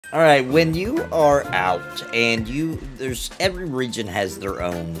Alright, when you are out and every region has their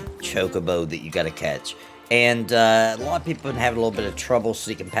own Chocobo that you gotta catch. And a lot of people have been having a little bit of trouble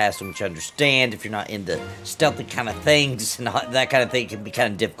sneaking past them, which I understand if you're not into stealthy kind of things and that kind of thing can be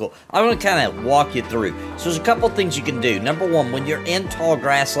kind of difficult. I want to kind of walk you through. So there's a couple of things you can do. Number one, when you're in tall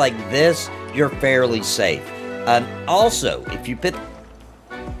grass like this, you're fairly safe. Also, if you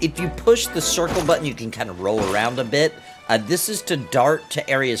push the circle button, you can kind of roll around a bit. This is to dart to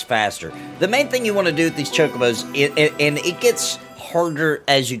areas faster. The main thing you want to do with these Chocobos, and it gets harder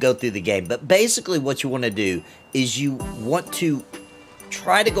as you go through the game, but basically what you want to do is you want to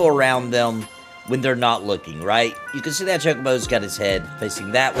try to go around them when they're not looking, right? You can see that Chocobo's got his head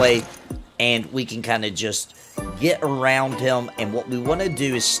facing that way, and we can kind of just get around him, and what we want to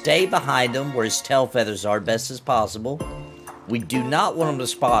do is stay behind him where his tail feathers are best as possible. We do not want him to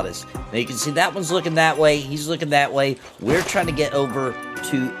spot us. Now you can see that one's looking that way, he's looking that way. We're trying to get over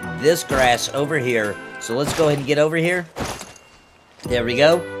to this grass over here. So let's go ahead and get over here. There we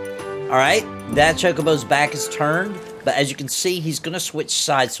go. Alright, that Chocobo's back is turned. But as you can see, he's going to switch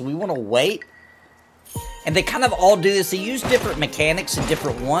sides. So we want to wait. And they kind of all do this. They use different mechanics and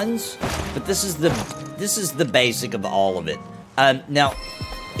different ones. But this is the basic of all of it. Now,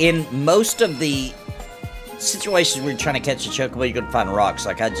 in most of the situations where you're trying to catch a Chocobo, you're going to find rocks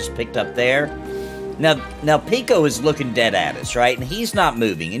like I just picked up there. Now Pico is looking dead at us, right? And he's not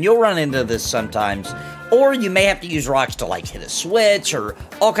moving. And you'll run into this sometimes. Or you may have to use rocks to, like, hit a switch or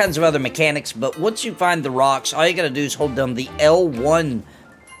all kinds of other mechanics. But once you find the rocks, all you got to do is hold down the L1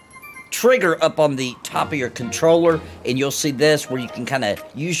 trigger up on the top of your controller, and you'll see this where you can kind of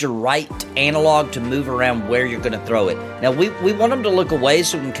use your right analog to move around where you're going to throw it. Now, we want them to look away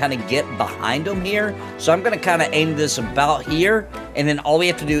so we can kind of get behind them here. So I'm going to kind of aim this about here, and then all we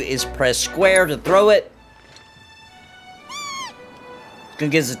have to do is press square to throw it. It's going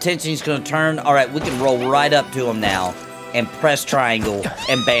to get his attention. He's going to turn. All right, we can roll right up to him now and press triangle,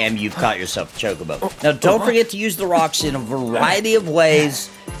 and bam, you've caught yourself a Chocobo. Now, don't forget to use the rocks in a variety of ways,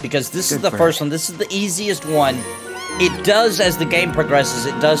 because this is the first one. This is the easiest one. It does, as the game progresses,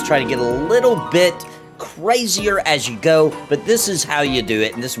 it does try to get a little bit crazier as you go, but this is how you do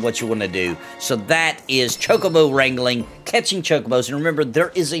it, and this is what you want to do. So that is Chocobo wrangling, catching Chocobos, and remember,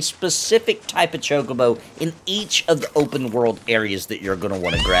 there is a specific type of Chocobo in each of the open world areas that you're going to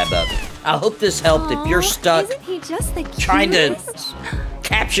want to grab up. I hope this helped. If you're stuck trying to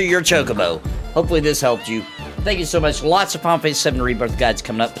capture your Chocobo, hopefully this helped you. Thank you so much. Lots of Final Fantasy VII Rebirth guides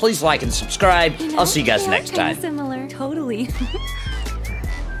coming up. Please like and subscribe. I'll see you guys next time. Similar. Totally.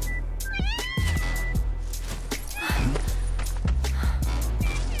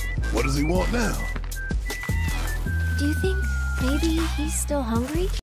 What does he want now? Do you think maybe he's still hungry?